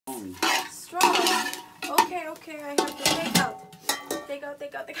Strong. Strong. Okay, okay, I have to take out. Take out,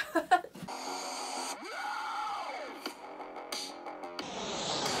 take out, take out.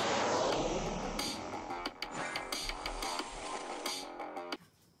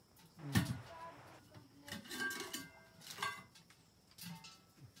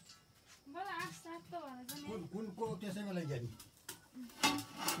 कुनको त्यसैमा लैजाने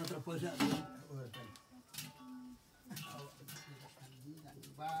नत्र पैसा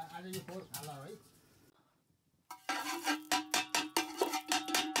आज यो फोहोर खाला है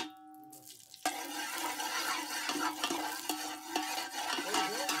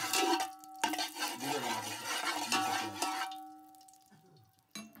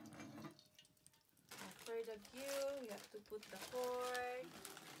After the glue, you have to put the cord.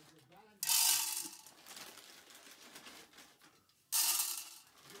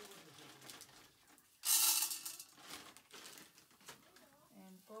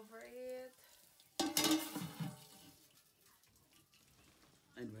 And cover it.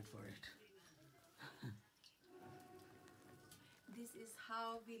 And wait for it. This is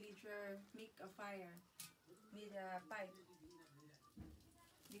how villager make a fire with a pipe.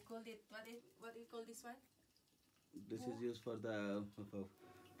 We call it what do you call this one? This is used for the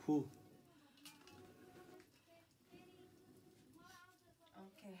poo.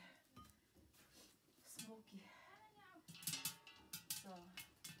 Okay. Smoky. So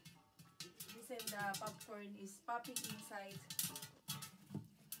listen, the popcorn is popping inside.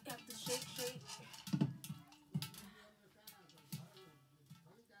 You have to shake, shake.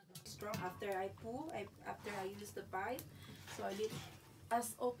 Strong after I poo, after I use the pipe. So I did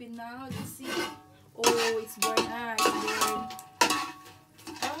us open now. Let's see. Oh, it's burned. It's burned.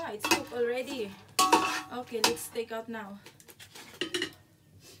 It's cooked already. Okay, let's take out now.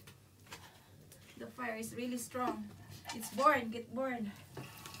 The fire is really strong. It's burned. Get burned.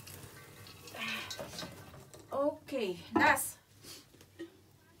 Okay, last.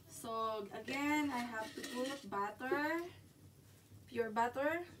 So again, I have to put butter, pure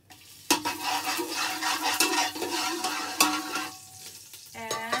butter.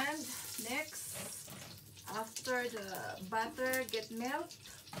 And next, after the butter get melt,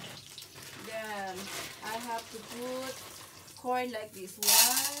 then I have to put corn like this.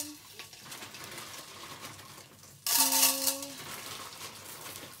 1, 2,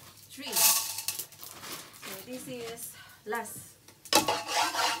 3. So this is last.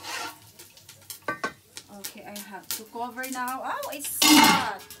 Okay, I have to cover now. Oh, it's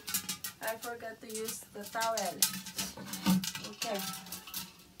hot. I forgot to use the towel. Okay.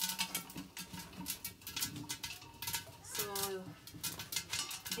 So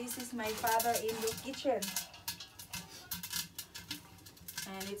this is my father-in-law kitchen.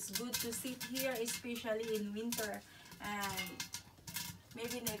 And it's good to sit here, especially in winter. And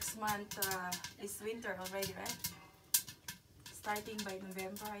maybe next month is winter already, right? Starting by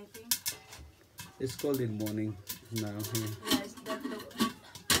November, I think. It's cold in morning now. Yes,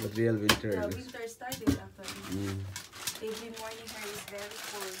 The real winter. the winter started actually. Every morning here is very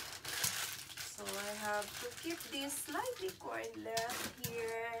cold. So I have to keep this slightly corn left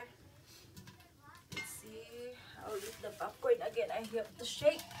here. Let's see. I'll eat the popcorn again. I have to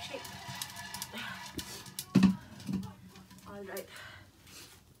shake, shake. Alright.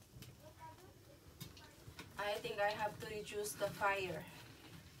 I think I have to reduce the fire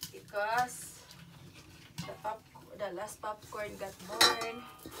because the last popcorn got burned.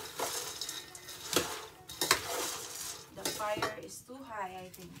 The fire is too high, I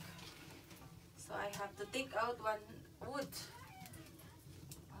think. So I have to take out one wood.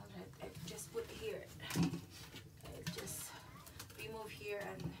 Alright, I just put here. I just remove here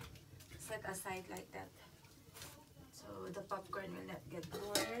and set aside like that. So the popcorn will not get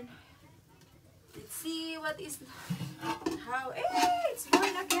burned. Let's see what is how it's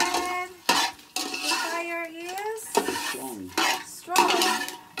burned again. The fire is strong.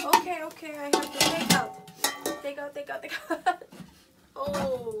 Okay, okay, I have to take out. Take out, take out, take out.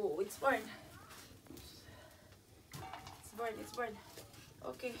 Oh, it's burned. It's burned, it's burned.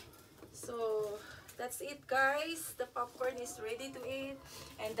 Okay, so that's it, guys. The popcorn is ready to eat.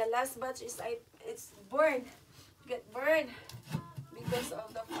 And the last batch is it's burned. Get burned because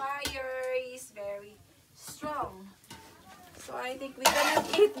of the fire is very strong. So I think we cannot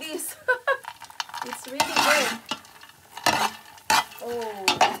eat this. It's really burned.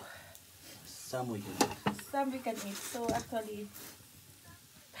 Oh. Some we can eat. Some we can eat. So actually,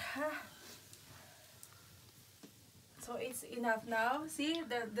 so it's enough now. See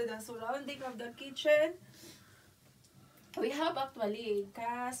the surrounding of the kitchen. We have actually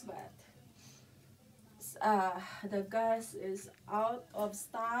gas, but the gas is out of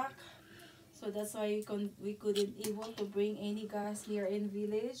stock, so that's why we couldn't able to bring any gas here in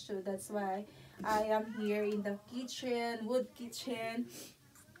village. So that's why I am here in the kitchen, wood kitchen,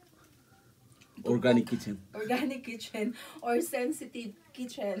 Organic kitchen. organic kitchen or sensitive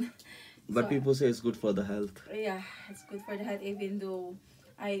kitchen. But So, people say it's good for the health. yeah, it's good for the health, even though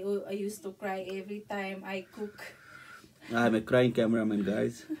I used to cry every time I cook. I'm a crying cameraman,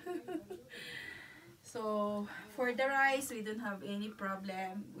 guys. So for the rice, we don't have any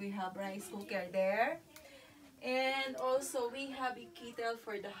problem. We have rice cooker there. And also we have a kettle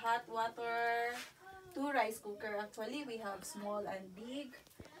for the hot water. 2 rice cooker actually. We have small and big.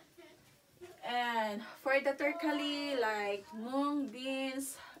 And for the terkali, like mung,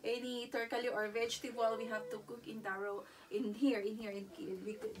 beans, any terkali or vegetable, we have to cook in daro.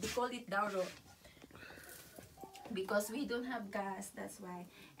 We call it daro. Because we don't have gas, that's why.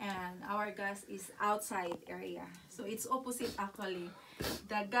 And our gas is outside area. So it's opposite actually.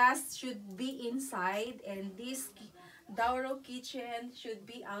 The gas should be inside and this Dauro kitchen should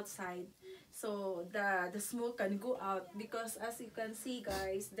be outside. So the smoke can go out, because as you can see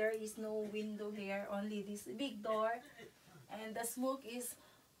guys, there is no window here, only this big door, and the smoke is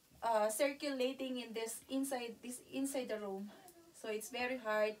circulating in this inside the room. So it's very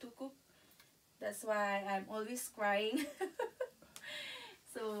hard to cook. That's why I'm always crying.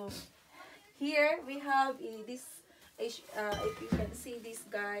 So here we have this, if you can see this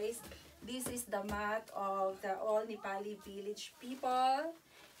guys, this is the mat of the all Nepali village people.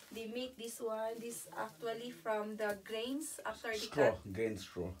 They make this one, this actually from the grains after the Straw, cut. grain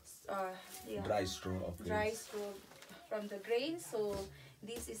straw. Yeah, Dry straw of grains. dry straw from the grains. So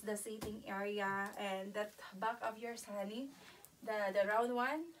this is the sitting area, and that back of yours, honey, the round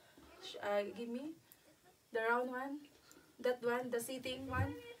one. Give me the round one, that one, the sitting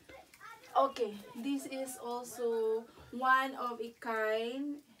one. Okay, this is also one of a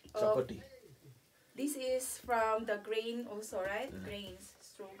kind of, Chapati. this is from the grain also, right? Grains,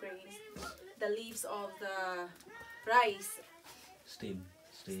 straw grains, the leaves of the rice, Steam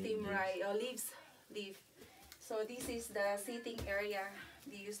rice or leaf. So this is the sitting area.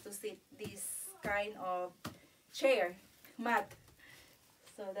 They used to sit this kind of chair, mat.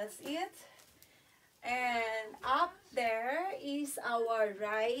 So that's it. And up there is our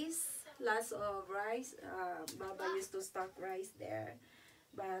rice, lots of rice. Baba used to stock rice there,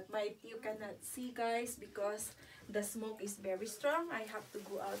 but you cannot see guys because the smoke is very strong. I have to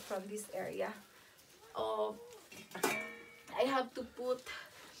go out from this area. Oh, I have to put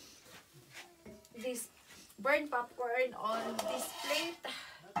this burnt popcorn on this plate.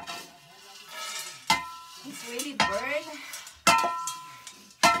 It's really burned.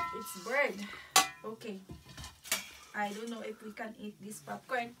 It's burned. Okay. I don't know if we can eat this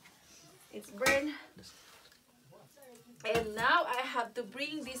popcorn. It's burned. And now I have to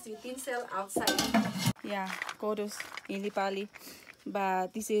bring this utensil outside. Yeah, kodos in Nepali.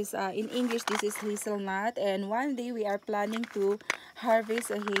 But this is, in English, this is hazelnut. And one day we are planning to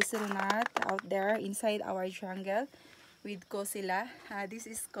harvest a hazelnut out there inside our jungle with Kosila. This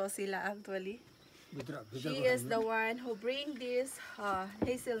is Kosila actually. She is the one who bring this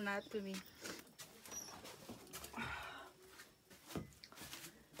hazelnut to me.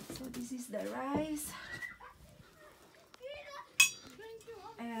 So this is the rice.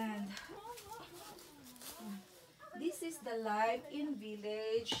 And this is the life in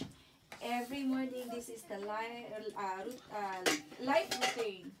village. Every morning, this is the life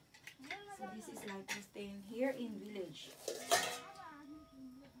routine. So this is life routine here in village.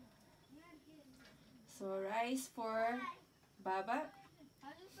 So rice for Baba.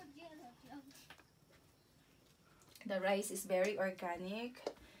 The rice is very organic.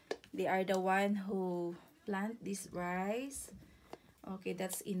 They are the one who plant this rice. Okay,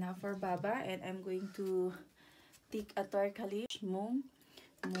 that's enough for Baba. And I'm going to take a torkali, mung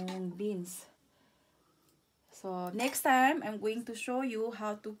beans. So next time, I'm going to show you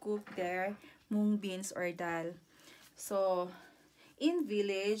how to cook their mung beans or dal. So in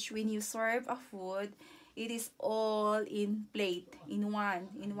village, when you serve a food, it is all in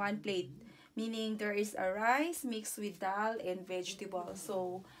one plate. Meaning there is a rice mixed with dal and vegetables.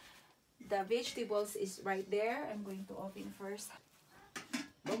 So the vegetables is right there. I'm going to open first.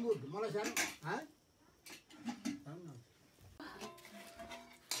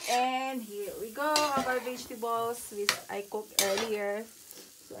 And here we go, our vegetables which I cooked earlier.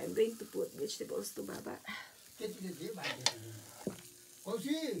 So I'm going to put vegetables to Baba.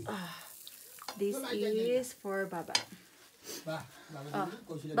 This is for Baba.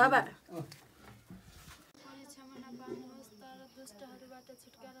 Baba.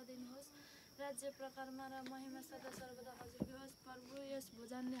 राज्य प्रकारमा र महिमा सदा सर्वदा हजुरकै होस् प्रभु। Yes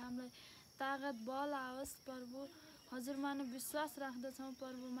भोजनले हामीलाई तागत बल आओस् प्रभु। हजुरमा नै विश्वास राख्दछौँ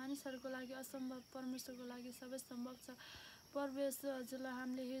प्रभु। मानिसहरूको लागि असम्भव, परमेश्वरको लागि सबै सम्भव छ प्रभु। यस्तो हजुरलाई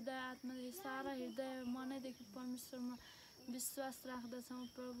हामीले हृदय आत्मादेखि सारा हृदय मनैदेखि परमेश्वरमा विश्वास राख्दछौँ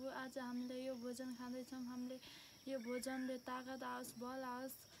प्रभु। आज हामीले यो भोजन खाँदैछौँ, हामीले यो भोजनले तागत आओस्, बल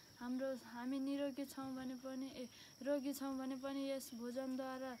आओस्। हामी निरोगी छौँ भने पनि रोगी छौँ भने पनि यस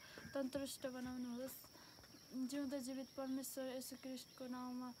भोजनद्वारा तन्दुरुस्त बनाउनुहोस्। जिउँदो जीवित परमेश्वर येशू ख्रीष्टको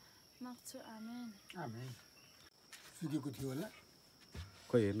नाउँमा माग्छु, आमेन। आमेन। सुकेको थियो होला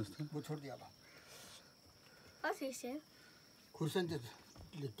खोइ हेर्नुहोस् त म छोडिदियो अब Official. खुर्सानी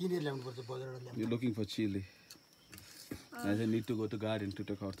चाहिँ किनेर ल्याउनुपर्छ बजारबाट ल्याउनु You're looking for chili. I said need to go to garden to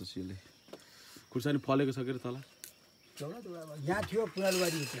take out the chili. खुर्सानी फलेको छ के तल? एउटा अब यहाँ थियो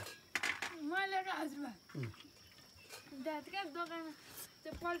पुरालबारी थियो मैले हजुरबा दाजुका दोकान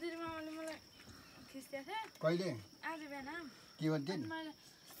त्यो पल्तिरमा मलाई खिच्दै थिएँ कहिले आज बिहान। के भन्थे नि मैले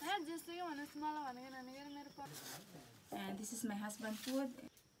जस्तो कि भन्नुहोस् मलाई भनेको मेरो And this is my husband food.